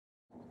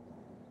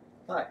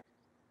Hi,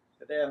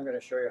 today I'm going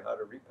to show you how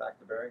to repack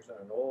the bearings on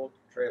an old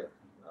trailer.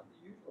 Not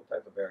the usual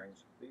type of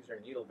bearings, these are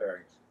needle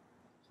bearings.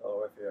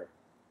 So if you're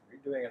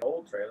redoing an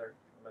old trailer,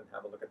 come and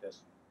have a look at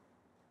this.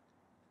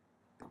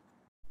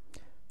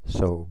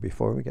 So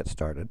before we get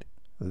started,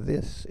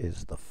 this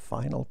is the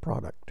final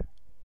product.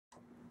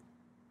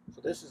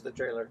 So this is the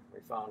trailer we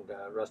found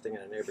rusting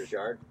in a neighbor's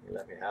yard. He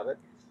let me have it.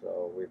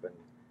 So we've been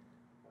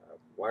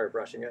wire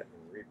brushing it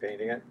and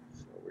repainting it.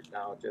 So we're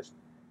now just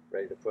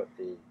ready to put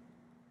the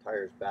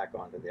tires back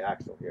onto the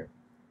axle here.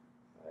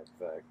 I've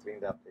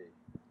cleaned up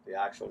the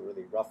axle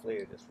really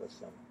roughly, just with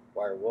some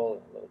wire wool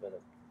and a little bit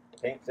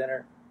of paint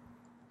thinner.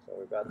 So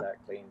we've got that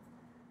clean.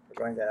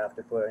 We're going to have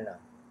to put in a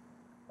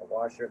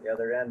washer at the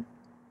other end,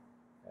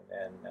 and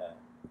then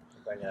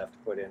we're going to have to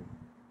put in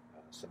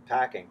some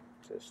packing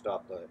to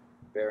stop the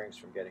bearings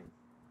from getting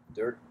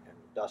dirt and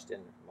dust in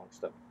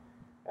amongst them.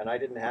 And I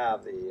didn't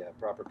have the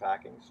proper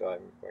packing, so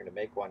I'm going to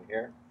make one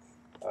here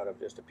out of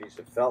just a piece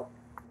of felt.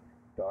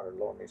 Daughter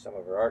loaned me some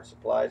of her art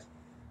supplies.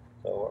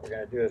 So what we're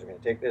going to do is we're going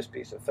to take this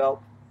piece of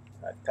felt,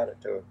 I've cut it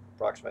to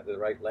approximately the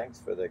right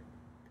length for the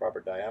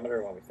proper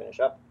diameter when we finish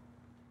up,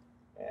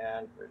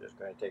 and we're just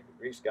going to take the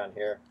grease gun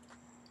here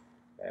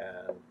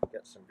and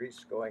get some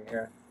grease going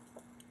here,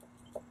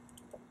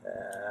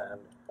 and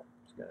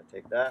just going to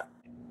take that,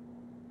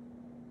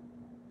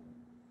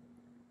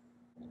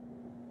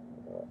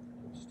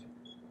 just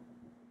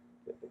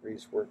get the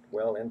grease worked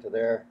well into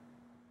there.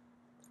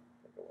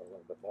 Go a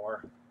little bit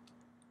more.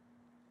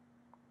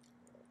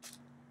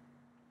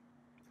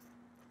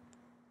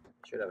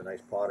 Should have a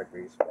nice pot of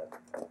grease, but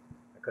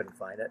I couldn't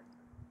find it.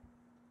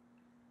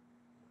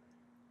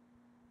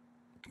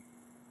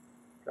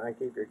 Try and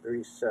keep your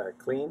grease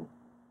clean.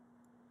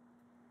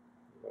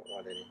 You don't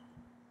want any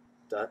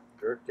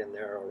dirt in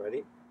there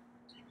already.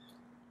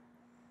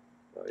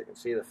 So you can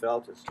see the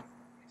felt is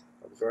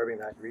absorbing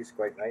that grease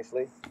quite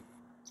nicely.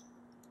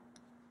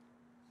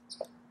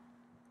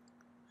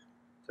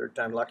 Third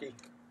time lucky.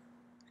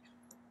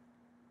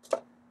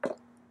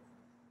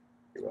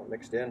 Pretty well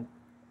mixed in.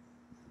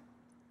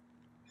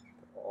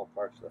 All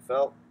parts of the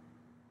felt.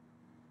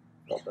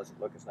 Felt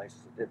doesn't look as nice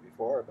as it did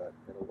before, but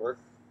it'll work.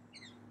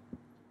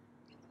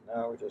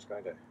 Now we're just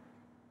going to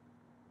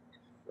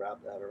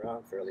wrap that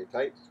around fairly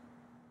tight.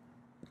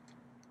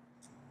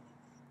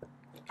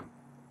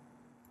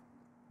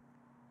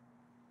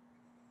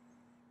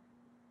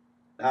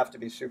 Have to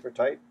be super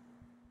tight,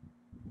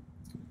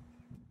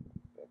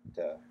 but it's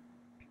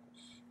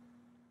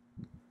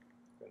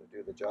going to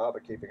do the job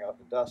of keeping out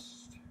the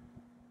dust.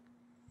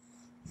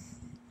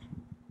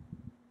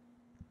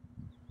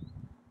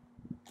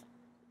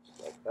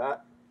 Just like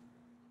that.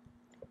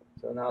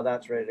 So now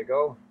that's ready to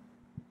go.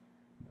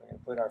 We're going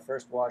to put our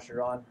first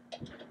washer on,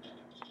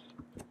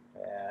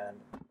 and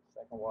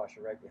second washer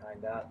right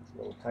behind that. It's a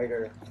little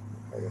tighter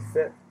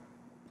fit.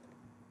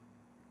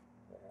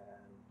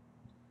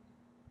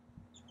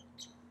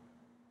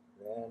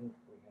 Then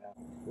we have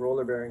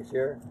roller bearings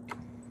here.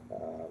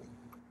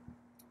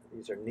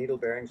 These are needle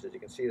bearings, as you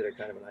can see. They're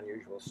kind of an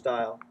unusual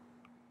style.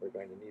 We're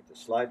going to need to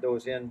slide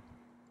those in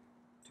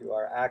to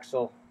our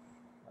axle,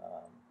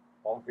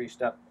 all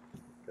greased up,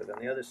 because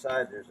on the other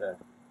side there's a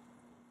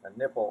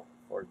nipple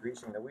for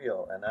greasing the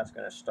wheel, and that's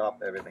going to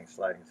stop everything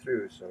sliding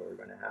through. So we're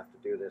going to have to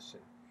do this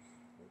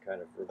in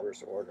kind of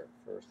reverse order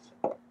first.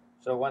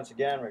 So once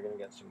again, we're going to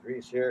get some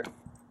grease here.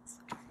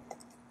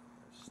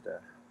 Just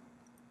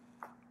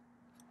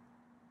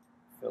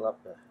fill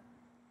up the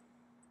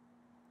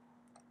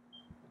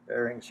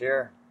bearings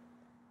here.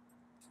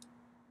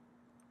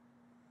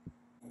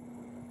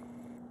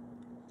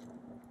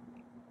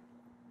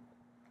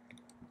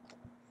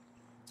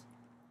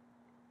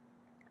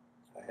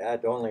 I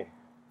had only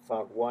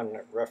found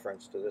one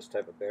reference to this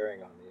type of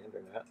bearing on the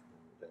internet,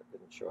 and that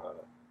didn't show how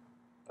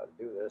to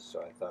do this,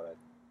 so I thought I'd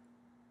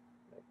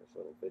make this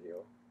little video.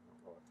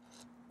 I don't know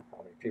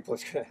how many people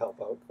it's going to help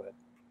out, but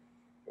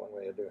one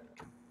way of doing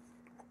it.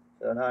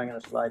 So now I'm going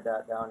to slide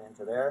that down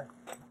into there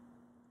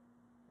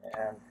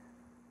and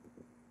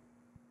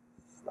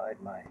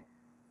slide my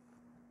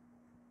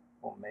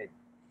homemade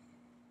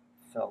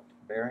felt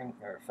bearing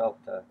or felt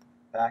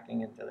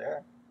backing into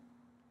there.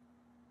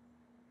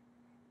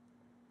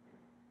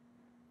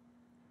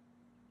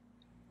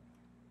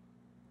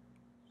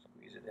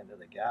 Squeeze it into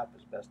the gap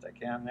as best I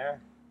can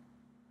there.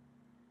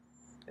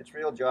 Its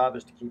real job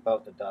is to keep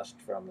out the dust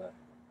from the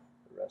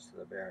rest of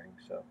the bearing,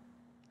 so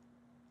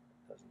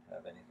it doesn't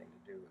have anything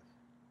to do with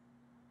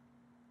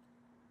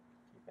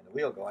keeping the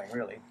wheel going,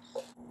 really.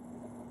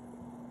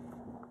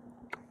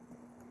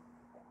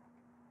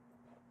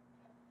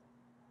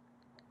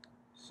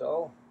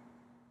 So,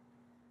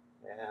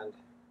 and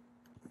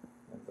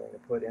I'm going to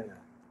put in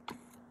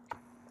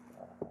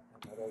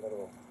another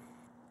little,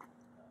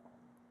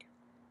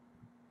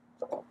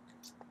 I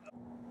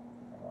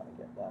want to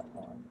get that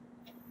on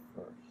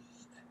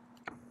first.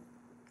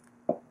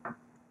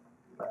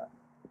 Do that.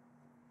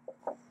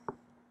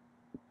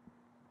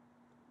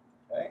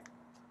 Okay,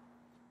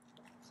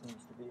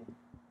 seems to be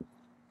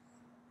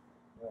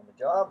doing the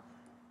job.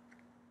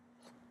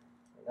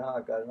 And now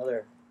I've got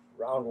another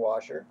round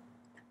washer.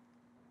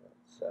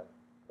 It's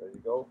ready to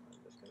go. I'm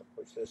just going to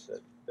push this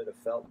bit of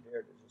felt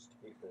here to just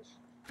keep this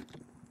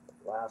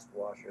last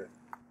washer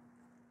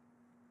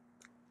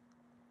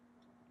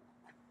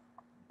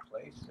in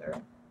place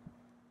there.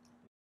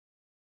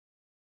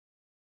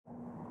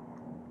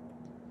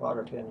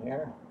 Cotter pin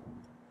here.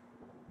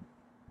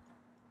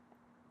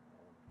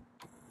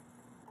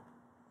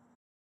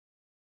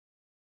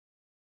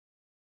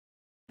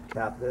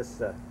 Tap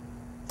this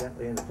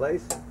gently into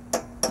place.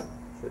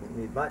 Shouldn't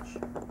need much.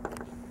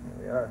 There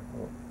we are.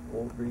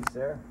 Old grease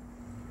there.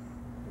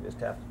 You just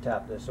have to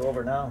tap this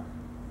over now.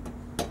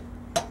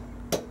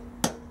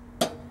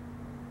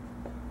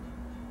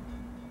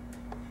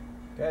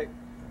 Okay,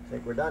 I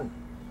think we're done.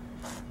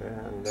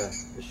 And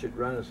this should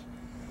run as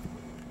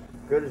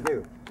good as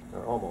new,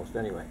 or almost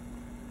anyway.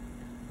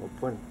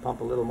 We'll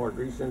pump a little more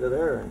grease into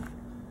there and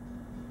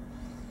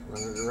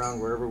run it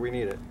around wherever we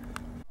need it.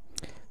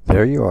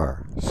 There you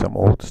are, some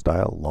old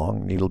style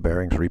long needle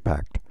bearings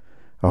repacked.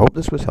 I hope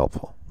this was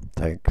helpful.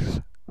 Thanks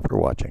for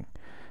watching.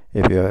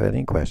 If you have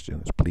any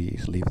questions,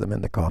 please leave them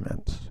in the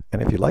comments.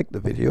 And if you liked the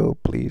video,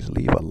 please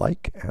leave a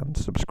like and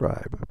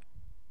subscribe.